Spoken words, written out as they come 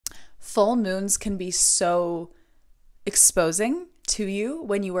Full moons can be so exposing to you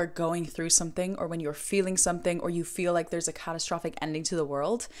when you are going through something or when you're feeling something or you feel like there's a catastrophic ending to the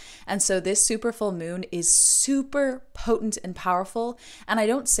world. And so this super full moon is super potent and powerful. And I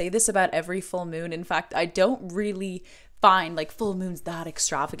don't say this about every full moon. In fact, I don't really find like full moons that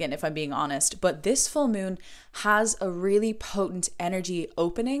extravagant, if I'm being honest. But this full moon has a really potent energy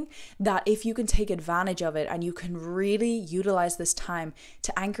opening that if you can take advantage of it and you can really utilize this time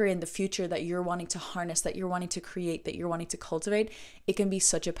to anchor in the future that you're wanting to harness, that you're wanting to create, that you're wanting to cultivate, it can be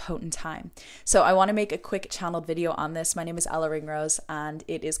such a potent time. So I want to make a quick channeled video on this. My name is Ella Ringrose and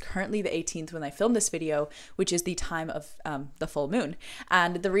it is currently the 18th when I filmed this video, which is the time of the full moon.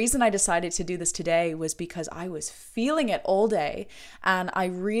 And the reason I decided to do this today was because I was feeling it all day and I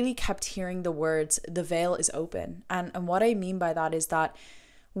really kept hearing the words, the veil is open. And what I mean by that is that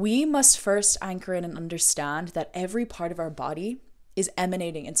we must first anchor in and understand that every part of our body is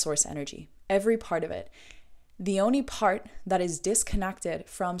emanating in source energy, every part of it. The only part that is disconnected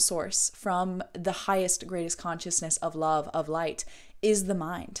from source, from the highest, greatest consciousness of love, of light, is the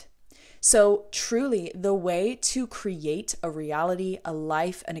mind. So truly, the way to create a reality, a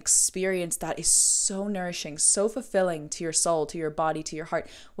life, an experience that is so nourishing, so fulfilling to your soul, to your body, to your heart,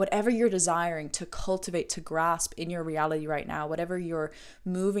 whatever you're desiring to cultivate, to grasp in your reality right now, whatever you're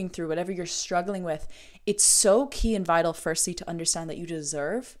moving through, whatever you're struggling with, it's so key and vital, firstly, to understand that you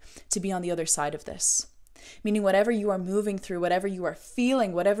deserve to be on the other side of this. Meaning whatever you are moving through, whatever you are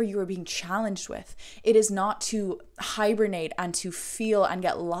feeling, whatever you are being challenged with, it is not to hibernate and to feel and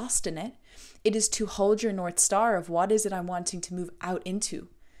get lost in it. It is to hold your North Star of what is it I'm wanting to move out into?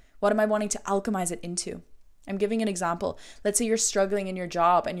 What am I wanting to alchemize it into? I'm giving an example. Let's say you're struggling in your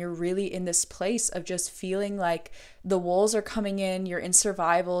job and you're really in this place of just feeling like the walls are coming in, you're in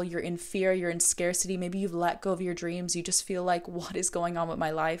survival, you're in fear, you're in scarcity. Maybe you've let go of your dreams. You just feel like, what is going on with my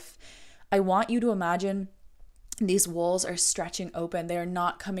life? I want you to imagine these walls are stretching open. They are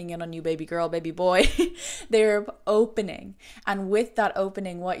not coming in on you, baby girl, baby boy. They're opening. And with that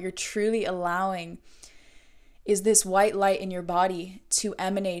opening, what you're truly allowing is this white light in your body to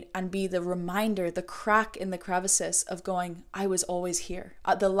emanate and be the reminder, the crack in the crevices of going, I was always here.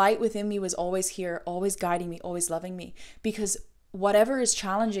 The light within me was always here, always guiding me, always loving me. Because whatever is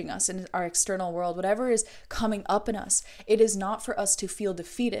challenging us in our external world, whatever is coming up in us, it is not for us to feel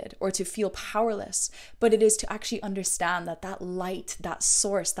defeated or to feel powerless, but it is to actually understand that that light, that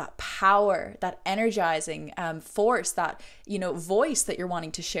source, that power, that energizing force, that, voice that you're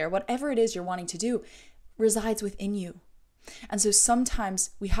wanting to share, whatever it is you're wanting to do, resides within you. And so sometimes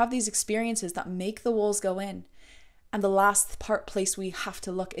we have these experiences that make the walls go in, and the last place we have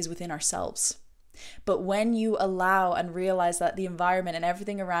to look is within ourselves. But when you allow and realize that the environment and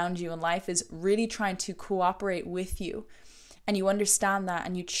everything around you in life is really trying to cooperate with you, and you understand that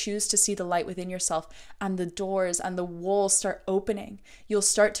and you choose to see the light within yourself and the doors and the walls start opening, you'll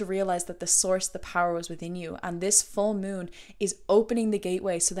start to realize that the source, the power was within you. And this full moon is opening the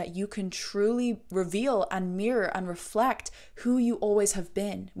gateway so that you can truly reveal and mirror and reflect who you always have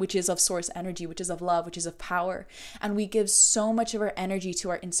been, which is of source energy, which is of love, which is of power. And we give so much of our energy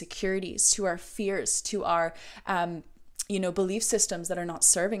to our insecurities, to our fears, to our belief systems that are not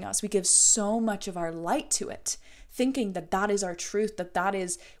serving us. We give so much of our light to it, thinking that that is our truth, that that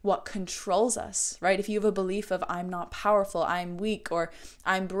is what controls us, right? If you have a belief of I'm not powerful, I'm weak, or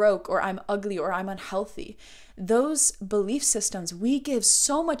I'm broke, or I'm ugly, or I'm unhealthy, those belief systems, we give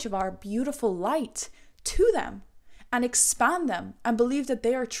so much of our beautiful light to them and expand them and believe that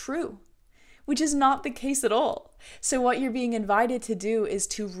they are true, which is not the case at all. So what you're being invited to do is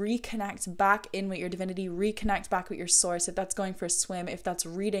to reconnect back in with your divinity, reconnect back with your source, if that's going for a swim, if that's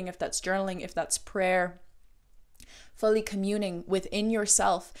reading, if that's journaling, if that's prayer. Fully communing within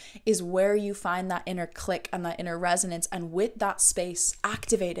yourself is where you find that inner click and that inner resonance. And with that space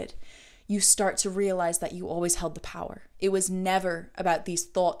activated, you start to realize that you always held the power. It was never about these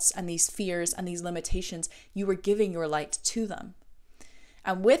thoughts and these fears and these limitations. You were giving your light to them.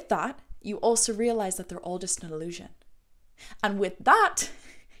 And with that, you also realize that they're all just an illusion. And with that,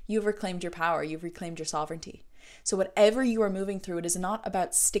 you've reclaimed your power. You've reclaimed your sovereignty. So whatever you are moving through, it is not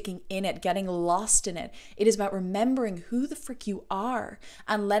about sticking in it, getting lost in it. It is about remembering who the frick you are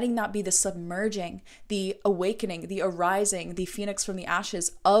and letting that be the submerging, the awakening, the arising, the phoenix from the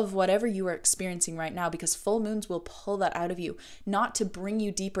ashes of whatever you are experiencing right now, because full moons will pull that out of you, not to bring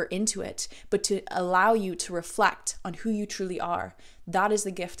you deeper into it, but to allow you to reflect on who you truly are. That is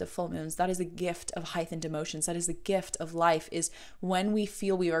the gift of full moons. That is the gift of heightened emotions. That is the gift of life, is when we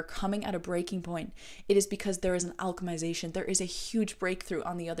feel we are coming at a breaking point, it is because there is an alchemization. There is a huge breakthrough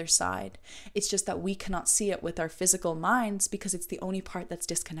on the other side. It's just that we cannot see it with our physical minds because it's the only part that's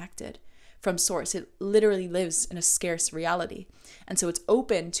disconnected from source. It literally lives in a scarce reality. And so it's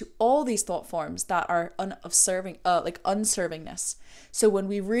open to all these thought forms that are unservingness. So when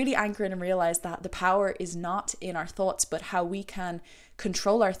we really anchor in and realize that the power is not in our thoughts, but how we can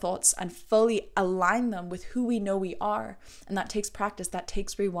control our thoughts and fully align them with who we know we are. And that takes practice, that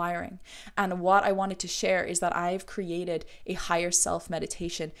takes rewiring. And what I wanted to share is that I've created a higher self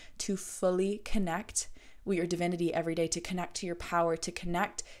meditation to fully connect with your divinity every day, to connect to your power, to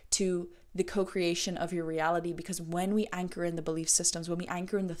connect to the co-creation of your reality. Because when we anchor in the belief systems, when we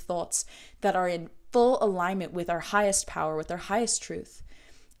anchor in the thoughts that are in full alignment with our highest power, with our highest truth,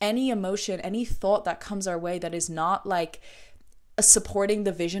 any emotion, any thought that comes our way that is not like supporting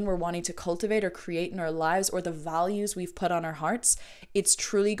the vision we're wanting to cultivate or create in our lives, or the values we've put on our hearts, it's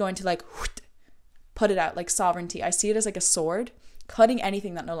truly going to like put it out like sovereignty. I see it as like a sword cutting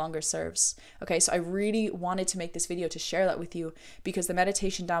anything that no longer serves. Okay, so I really wanted to make this video to share that with you, because the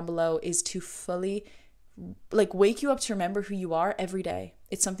meditation down below is to fully like wake you up to remember who you are every day.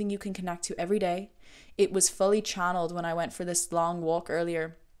 It's something you can connect to every day. It was fully channeled when I went for this long walk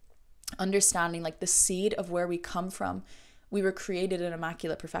earlier, understanding like the seed of where we come from. We were created in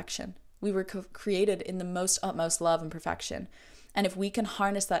immaculate perfection. We were created in the most utmost love and perfection. And if we can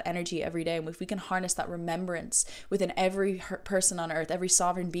harness that energy every day, and if we can harness that remembrance within every person on earth, every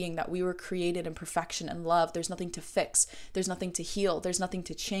sovereign being, that we were created in perfection and love, there's nothing to fix, there's nothing to heal, there's nothing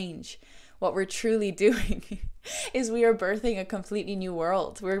to change. What we're truly doing is we are birthing a completely new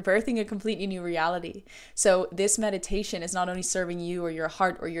world. We're birthing a completely new reality. So this meditation is not only serving you or your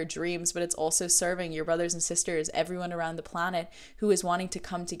heart or your dreams, but it's also serving your brothers and sisters, everyone around the planet who is wanting to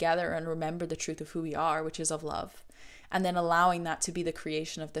come together and remember the truth of who we are, which is of love. And then allowing that to be the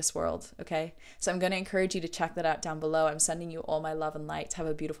creation of this world, okay? So I'm going to encourage you to check that out down below. I'm sending you all my love and light. Have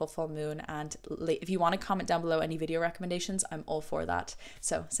a beautiful full moon. And if you want to comment down below any video recommendations, I'm all for that.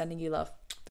 So sending you love.